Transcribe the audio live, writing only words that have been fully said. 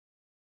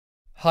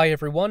Hi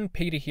everyone,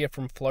 Peter here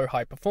from Flow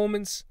High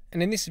Performance,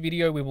 and in this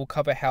video we will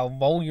cover how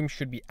volume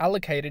should be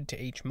allocated to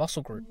each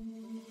muscle group.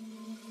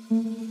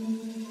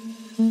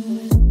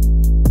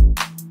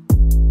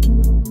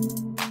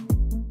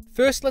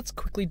 First, let's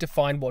quickly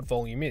define what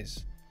volume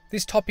is.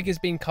 This topic has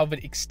been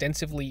covered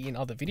extensively in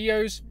other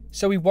videos,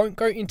 so we won't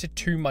go into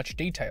too much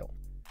detail.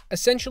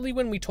 Essentially,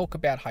 when we talk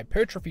about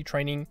hypertrophy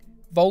training,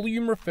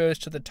 volume refers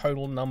to the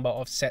total number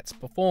of sets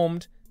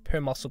performed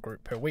per muscle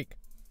group per week.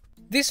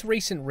 This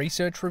recent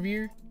research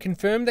review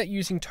confirmed that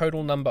using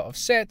total number of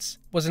sets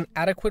was an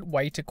adequate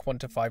way to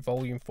quantify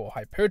volume for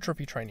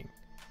hypertrophy training.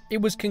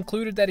 It was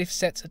concluded that if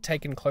sets are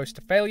taken close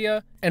to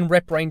failure and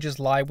rep ranges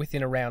lie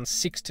within around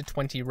 6 to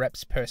 20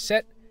 reps per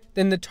set,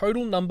 then the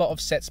total number of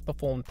sets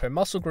performed per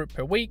muscle group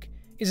per week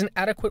is an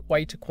adequate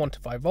way to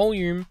quantify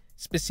volume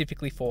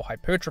specifically for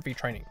hypertrophy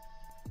training.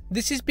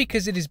 This is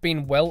because it has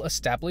been well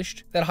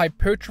established that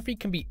hypertrophy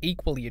can be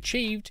equally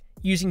achieved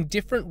using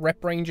different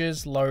rep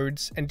ranges,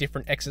 loads, and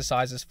different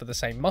exercises for the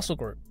same muscle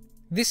group.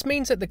 This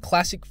means that the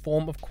classic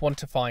form of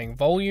quantifying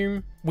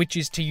volume, which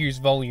is to use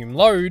volume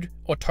load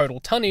or total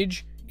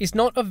tonnage, is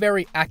not a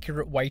very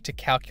accurate way to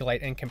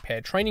calculate and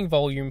compare training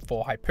volume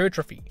for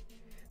hypertrophy.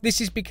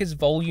 This is because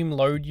volume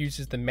load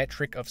uses the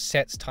metric of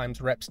sets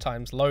times reps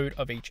times load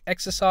of each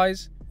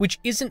exercise, which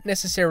isn't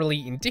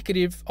necessarily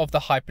indicative of the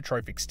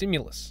hypertrophic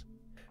stimulus.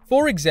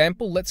 For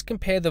example, let's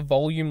compare the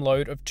volume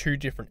load of two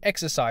different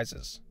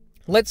exercises.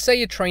 Let's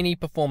say a trainee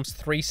performs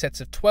 3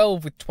 sets of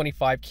 12 with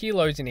 25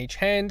 kilos in each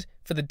hand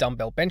for the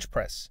dumbbell bench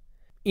press.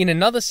 In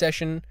another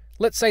session,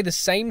 let's say the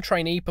same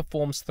trainee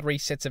performs 3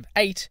 sets of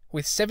 8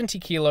 with 70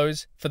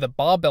 kilos for the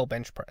barbell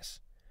bench press.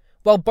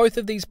 While both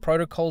of these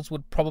protocols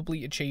would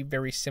probably achieve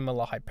very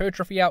similar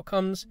hypertrophy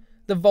outcomes,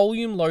 the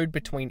volume load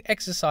between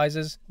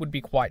exercises would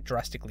be quite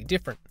drastically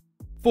different.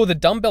 For the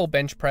dumbbell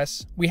bench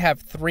press, we have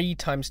 3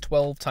 times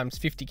 12 times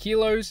 50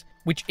 kilos,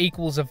 which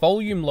equals a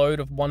volume load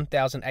of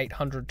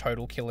 1,800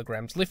 total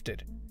kilograms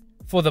lifted.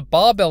 For the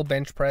barbell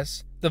bench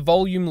press, the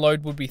volume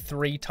load would be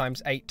 3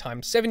 times 8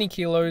 times 70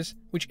 kilos,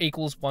 which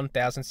equals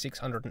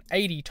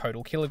 1,680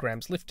 total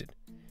kilograms lifted.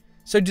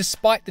 So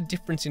despite the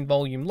difference in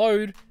volume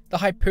load, the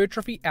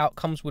hypertrophy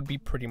outcomes would be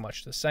pretty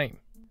much the same.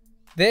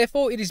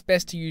 Therefore, it is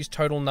best to use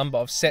total number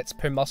of sets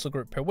per muscle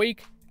group per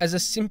week as a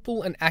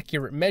simple and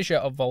accurate measure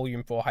of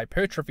volume for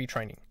hypertrophy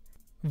training.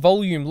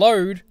 Volume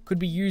load could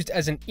be used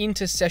as an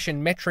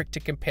inter-session metric to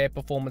compare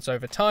performance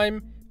over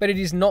time, but it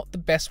is not the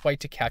best way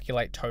to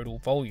calculate total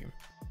volume.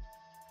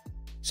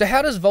 So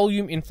how does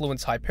volume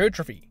influence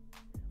hypertrophy?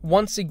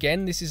 Once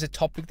again, this is a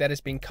topic that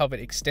has been covered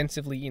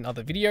extensively in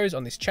other videos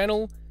on this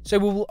channel, so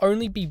we will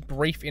only be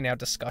brief in our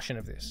discussion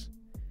of this.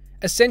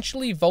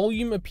 Essentially,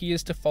 volume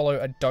appears to follow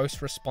a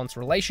dose-response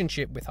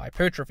relationship with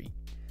hypertrophy.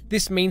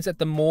 This means that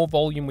the more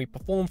volume we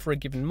perform for a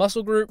given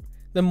muscle group,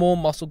 the more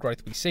muscle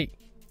growth we see.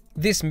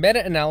 This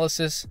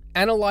meta-analysis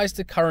analyzed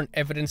the current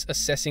evidence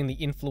assessing the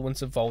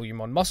influence of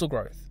volume on muscle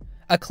growth.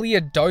 A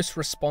clear dose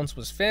response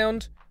was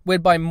found,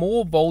 whereby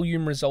more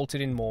volume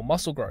resulted in more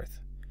muscle growth.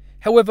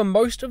 However,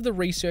 most of the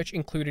research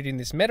included in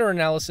this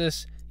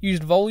meta-analysis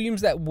used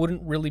volumes that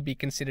wouldn't really be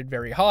considered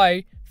very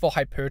high for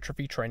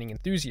hypertrophy training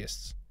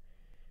enthusiasts.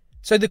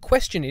 So the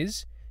question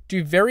is,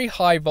 do very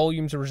high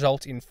volumes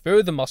result in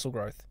further muscle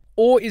growth,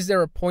 or is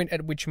there a point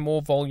at which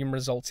more volume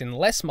results in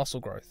less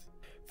muscle growth?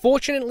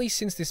 Fortunately,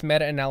 since this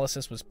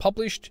meta-analysis was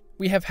published,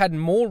 we have had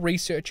more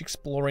research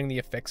exploring the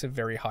effects of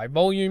very high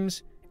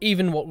volumes,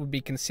 even what would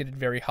be considered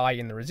very high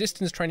in the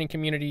resistance training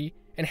community,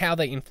 and how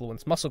they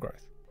influence muscle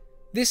growth.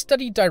 This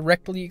study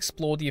directly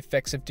explored the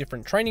effects of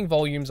different training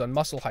volumes on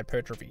muscle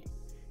hypertrophy.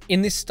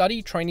 In this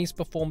study, trainees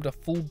performed a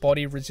full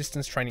body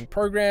resistance training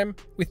program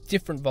with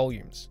different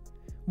volumes.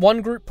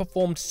 One group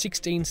performed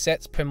 16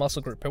 sets per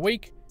muscle group per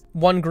week,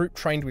 one group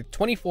trained with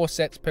 24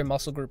 sets per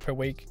muscle group per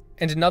week,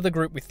 and another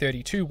group with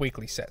 32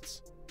 weekly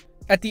sets.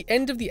 At the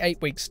end of the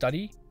 8-week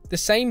study, the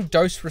same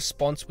dose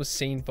response was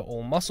seen for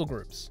all muscle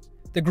groups.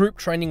 The group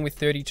training with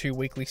 32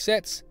 weekly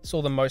sets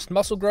saw the most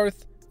muscle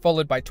growth,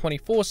 followed by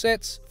 24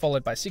 sets,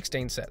 followed by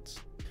 16 sets.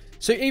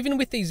 So even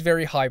with these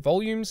very high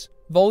volumes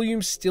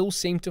still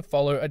seem to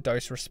follow a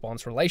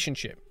dose-response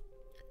relationship.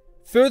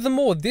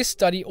 Furthermore, this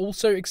study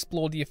also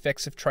explored the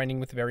effects of training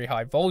with very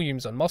high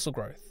volumes on muscle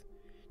growth.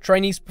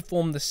 Trainees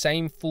performed the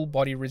same full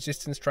body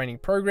resistance training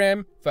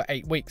program for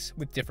 8 weeks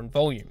with different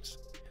volumes.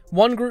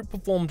 One group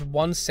performed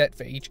 1 set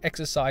for each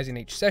exercise in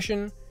each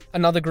session,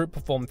 another group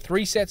performed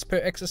 3 sets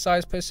per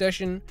exercise per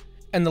session,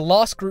 and the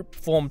last group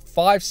performed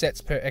 5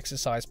 sets per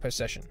exercise per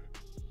session.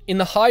 In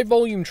the high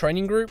volume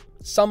training group,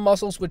 some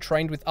muscles were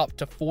trained with up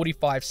to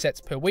 45 sets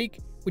per week,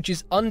 which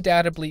is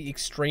undoubtedly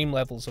extreme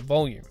levels of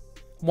volume.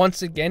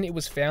 Once again, it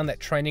was found that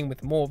training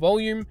with more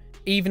volume,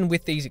 even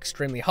with these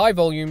extremely high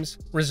volumes,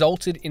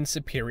 resulted in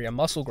superior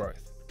muscle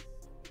growth.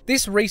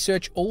 This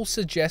research all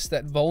suggests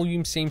that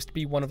volume seems to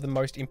be one of the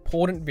most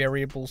important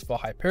variables for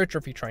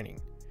hypertrophy training.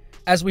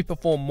 As we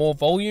perform more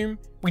volume,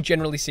 we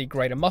generally see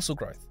greater muscle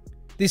growth.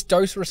 This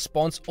dose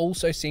response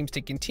also seems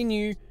to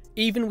continue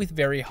even with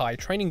very high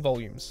training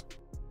volumes.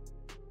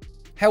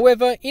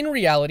 However, in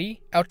reality,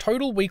 our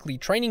total weekly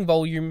training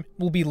volume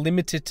will be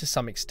limited to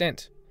some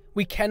extent.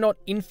 We cannot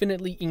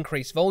infinitely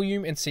increase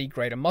volume and see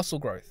greater muscle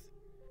growth.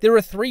 There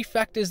are 3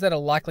 factors that are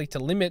likely to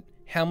limit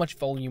how much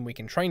volume we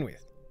can train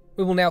with.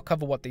 We will now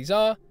cover what these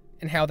are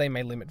and how they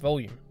may limit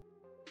volume.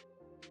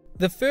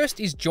 The first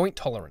is joint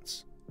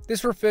tolerance.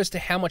 This refers to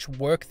how much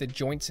work the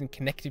joints and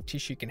connective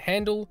tissue can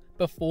handle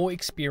before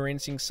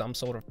experiencing some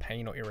sort of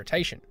pain or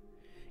irritation.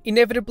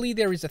 Inevitably,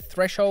 there is a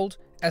threshold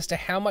as to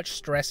how much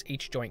stress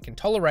each joint can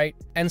tolerate,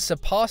 and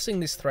surpassing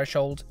this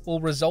threshold will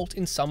result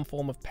in some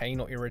form of pain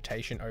or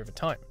irritation over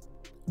time.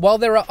 While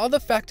there are other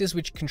factors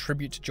which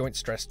contribute to joint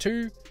stress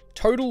too,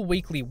 total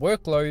weekly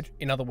workload,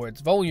 in other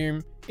words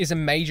volume, is a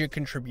major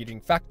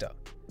contributing factor.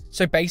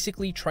 So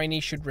basically,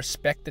 trainees should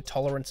respect the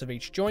tolerance of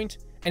each joint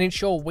and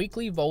ensure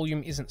weekly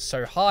volume isn't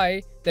so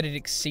high that it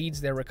exceeds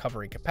their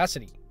recovery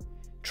capacity.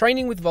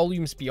 Training with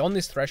volumes beyond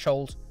this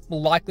threshold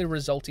will likely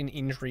result in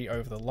injury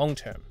over the long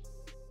term.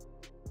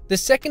 The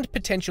second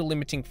potential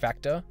limiting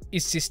factor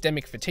is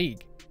systemic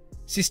fatigue.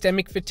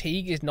 Systemic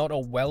fatigue is not a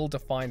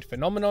well-defined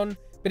phenomenon,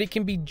 but it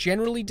can be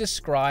generally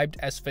described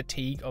as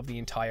fatigue of the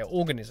entire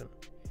organism.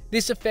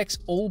 This affects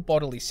all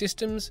bodily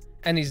systems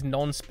and is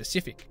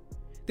non-specific.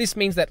 This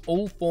means that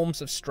all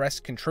forms of stress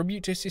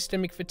contribute to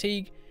systemic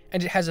fatigue,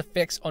 and it has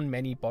effects on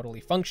many bodily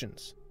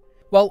functions.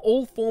 While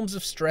all forms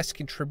of stress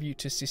contribute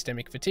to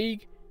systemic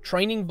fatigue,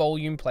 training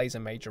volume plays a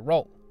major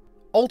role.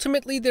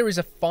 Ultimately, there is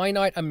a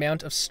finite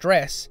amount of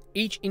stress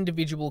each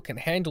individual can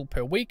handle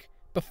per week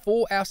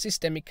before our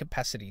systemic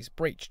capacity is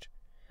breached.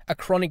 A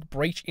chronic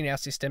breach in our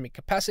systemic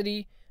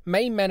capacity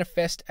may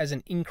manifest as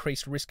an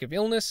increased risk of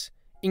illness,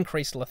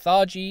 increased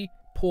lethargy,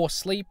 poor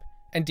sleep,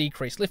 and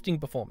decreased lifting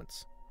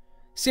performance.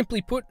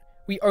 Simply put,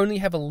 we only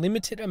have a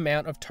limited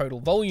amount of total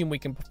volume we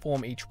can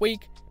perform each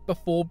week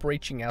before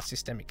breaching our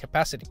systemic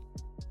capacity.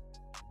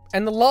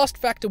 And the last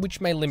factor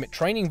which may limit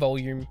training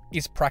volume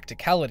is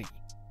practicality.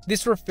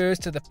 This refers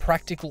to the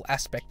practical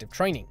aspect of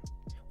training.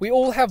 We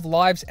all have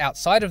lives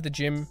outside of the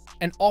gym,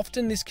 and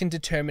often this can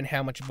determine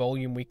how much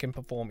volume we can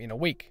perform in a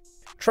week.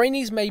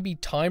 Trainees may be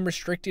time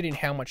restricted in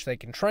how much they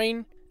can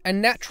train, and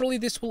naturally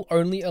this will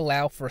only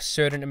allow for a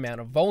certain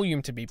amount of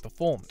volume to be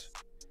performed.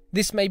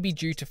 This may be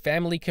due to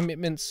family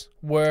commitments,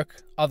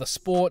 work, other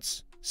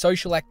sports,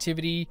 social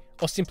activity,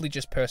 or simply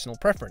just personal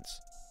preference.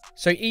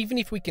 So even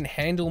if we can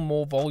handle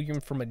more volume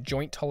from a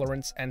joint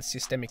tolerance and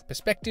systemic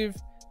perspective,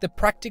 the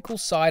practical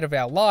side of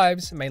our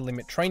lives may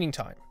limit training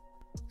time.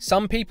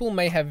 Some people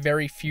may have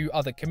very few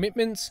other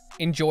commitments,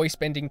 enjoy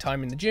spending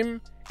time in the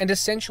gym, and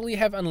essentially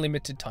have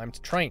unlimited time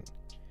to train.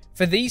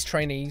 For these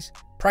trainees,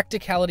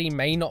 practicality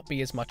may not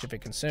be as much of a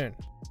concern.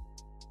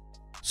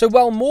 So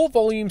while more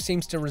volume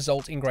seems to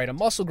result in greater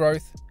muscle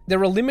growth,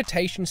 there are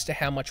limitations to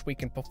how much we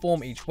can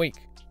perform each week.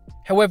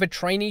 However,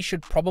 trainees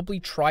should probably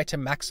try to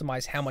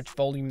maximize how much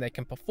volume they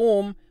can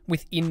perform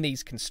within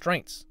these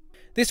constraints.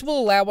 This will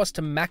allow us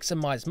to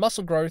maximize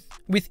muscle growth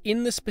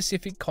within the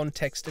specific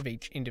context of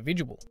each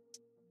individual.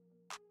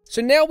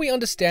 So now we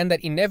understand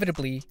that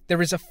inevitably,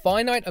 there is a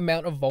finite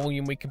amount of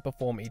volume we can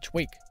perform each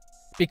week.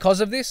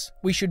 Because of this,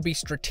 we should be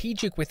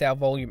strategic with our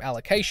volume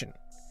allocation.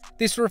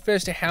 This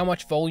refers to how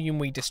much volume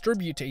we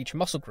distribute to each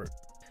muscle group.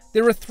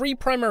 There are 3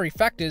 primary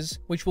factors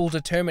which will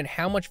determine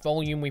how much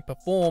volume we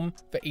perform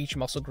for each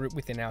muscle group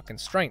within our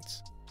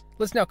constraints.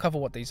 Let's now cover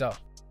what these are.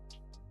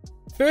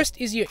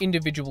 First is your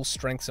individual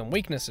strengths and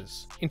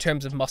weaknesses in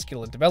terms of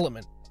muscular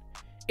development.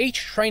 Each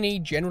trainee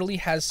generally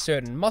has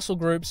certain muscle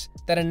groups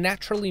that are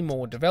naturally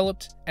more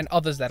developed and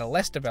others that are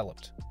less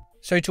developed.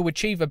 So to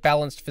achieve a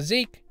balanced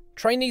physique,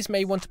 trainees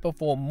may want to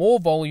perform more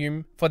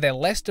volume for their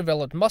less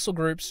developed muscle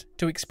groups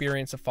to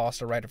experience a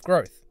faster rate of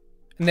growth.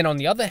 And then on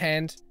the other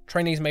hand,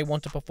 trainees may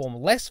want to perform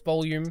less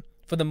volume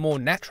for the more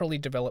naturally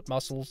developed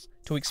muscles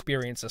to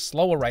experience a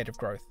slower rate of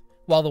growth,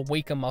 while the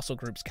weaker muscle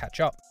groups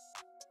catch up.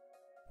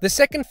 The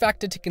second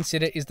factor to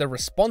consider is the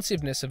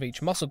responsiveness of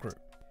each muscle group.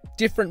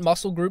 Different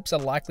muscle groups are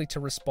likely to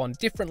respond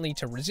differently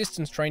to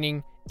resistance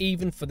training,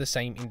 even for the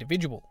same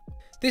individual.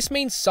 This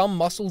means some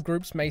muscle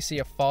groups may see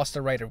a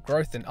faster rate of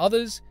growth than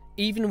others,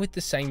 even with the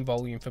same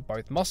volume for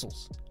both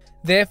muscles.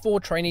 Therefore,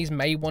 trainees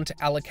may want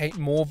to allocate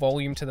more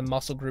volume to the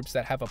muscle groups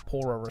that have a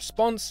poorer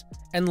response,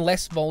 and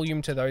less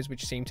volume to those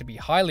which seem to be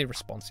highly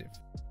responsive.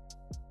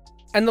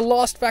 And the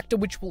last factor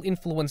which will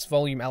influence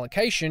volume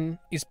allocation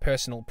is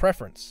personal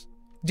preference.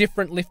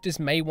 Different lifters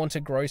may want to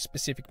grow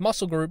specific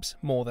muscle groups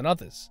more than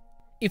others.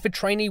 If a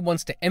trainee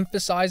wants to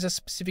emphasize a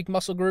specific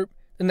muscle group,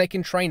 then they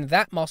can train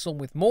that muscle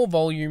with more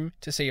volume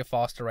to see a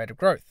faster rate of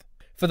growth.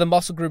 For the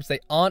muscle groups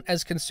they aren't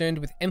as concerned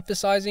with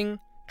emphasizing,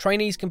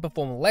 trainees can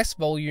perform less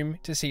volume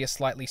to see a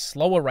slightly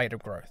slower rate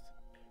of growth.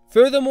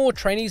 Furthermore,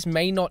 trainees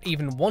may not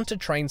even want to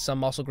train some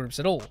muscle groups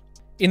at all.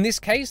 In this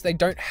case, they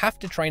don't have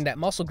to train that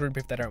muscle group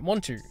if they don't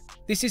want to.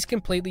 This is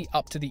completely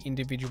up to the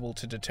individual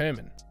to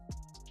determine.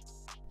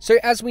 So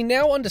as we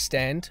now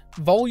understand,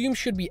 volume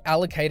should be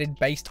allocated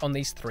based on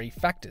these 3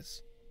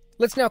 factors.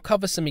 Let's now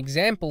cover some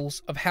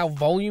examples of how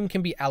volume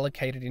can be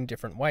allocated in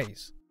different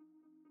ways.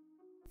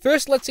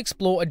 First, let's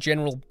explore a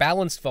general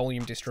balanced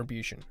volume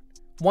distribution.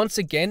 Once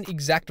again,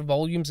 exact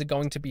volumes are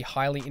going to be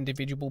highly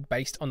individual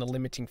based on the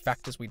limiting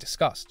factors we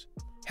discussed.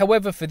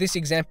 However, for this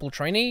example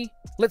trainee,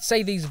 let's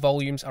say these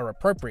volumes are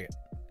appropriate.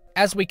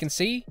 As we can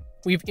see,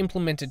 we've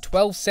implemented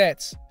 12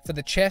 sets for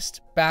the chest,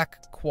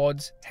 back,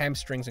 quads,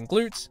 hamstrings and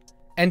glutes,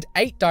 and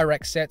 8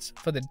 direct sets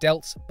for the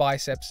delts,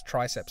 biceps,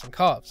 triceps and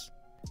calves.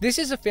 This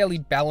is a fairly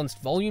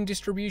balanced volume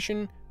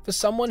distribution for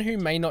someone who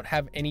may not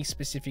have any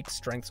specific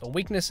strengths or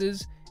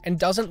weaknesses and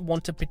doesn't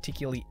want to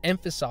particularly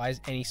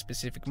emphasize any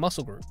specific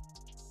muscle group.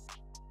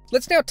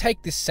 Let's now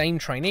take this same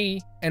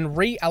trainee and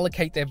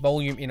reallocate their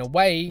volume in a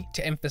way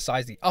to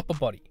emphasize the upper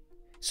body.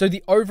 So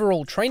the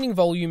overall training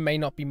volume may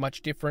not be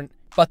much different,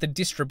 but the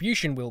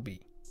distribution will be.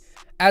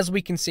 As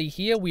we can see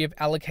here, we have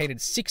allocated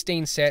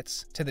 16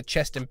 sets to the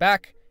chest and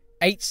back,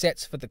 8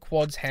 sets for the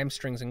quads,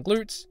 hamstrings and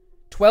glutes,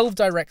 12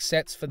 direct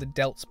sets for the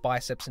delts,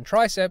 biceps and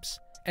triceps,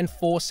 and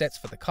 4 sets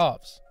for the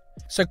calves.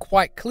 So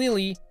quite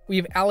clearly, we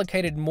have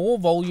allocated more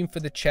volume for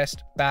the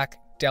chest, back,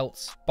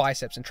 delts,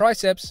 biceps and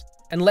triceps,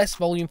 and less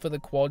volume for the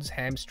quads,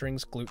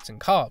 hamstrings, glutes and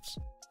calves.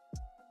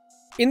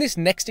 In this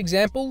next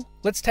example,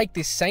 let's take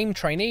this same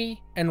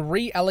trainee and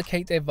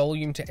reallocate their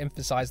volume to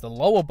emphasize the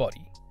lower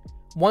body.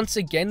 Once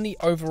again, the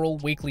overall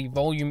weekly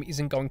volume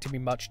isn't going to be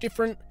much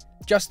different,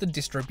 just the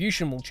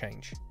distribution will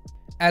change.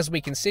 As we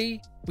can see,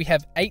 we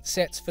have 8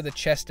 sets for the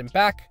chest and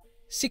back,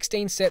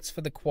 16 sets for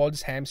the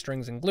quads,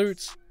 hamstrings and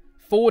glutes,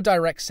 4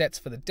 direct sets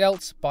for the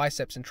delts,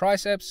 biceps and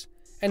triceps,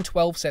 and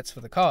 12 sets for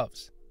the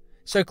calves.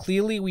 So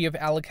clearly we have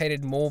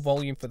allocated more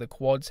volume for the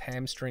quads,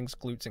 hamstrings,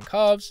 glutes and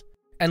calves,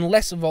 and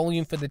less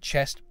volume for the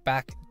chest,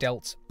 back,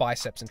 delts,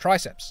 biceps and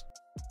triceps.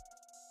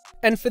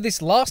 And for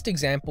this last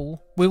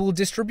example, we will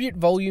distribute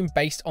volume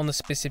based on the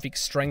specific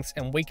strengths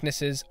and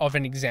weaknesses of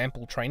an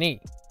example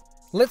trainee.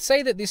 Let's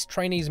say that this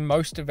trainee's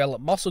most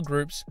developed muscle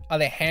groups are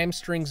their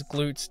hamstrings,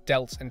 glutes,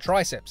 delts and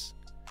triceps.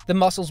 The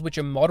muscles which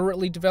are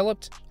moderately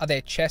developed are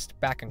their chest,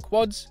 back and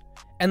quads,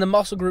 and the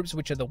muscle groups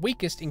which are the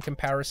weakest in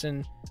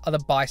comparison are the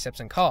biceps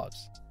and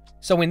calves.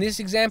 So in this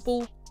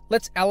example,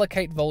 let's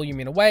allocate volume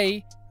in a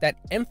way that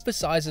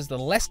emphasizes the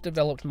less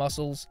developed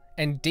muscles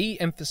and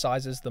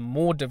de-emphasizes the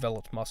more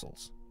developed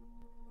muscles.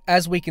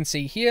 As we can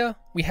see here,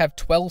 we have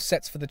 12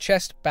 sets for the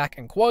chest, back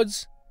and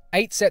quads,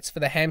 8 sets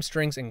for the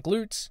hamstrings and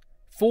glutes,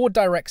 4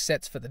 direct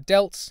sets for the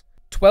delts,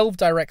 12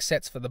 direct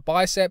sets for the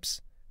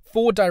biceps,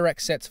 4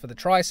 direct sets for the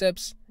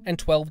triceps, and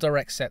 12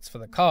 direct sets for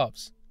the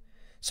calves.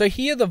 So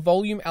here the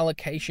volume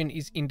allocation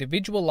is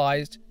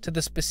individualized to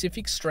the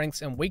specific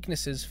strengths and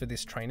weaknesses for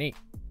this trainee.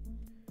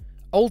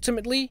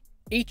 Ultimately,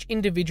 each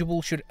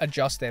individual should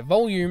adjust their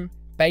volume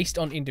based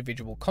on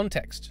individual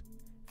context.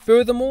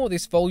 Furthermore,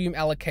 this volume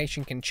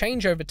allocation can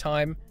change over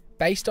time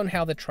based on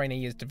how the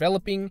trainee is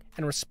developing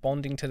and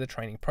responding to the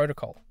training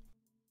protocol.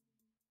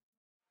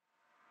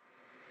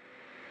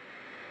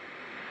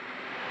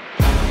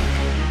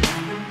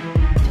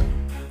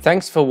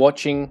 Thanks for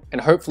watching,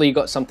 and hopefully you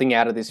got something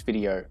out of this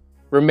video.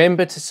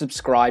 Remember to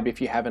subscribe if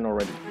you haven't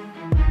already.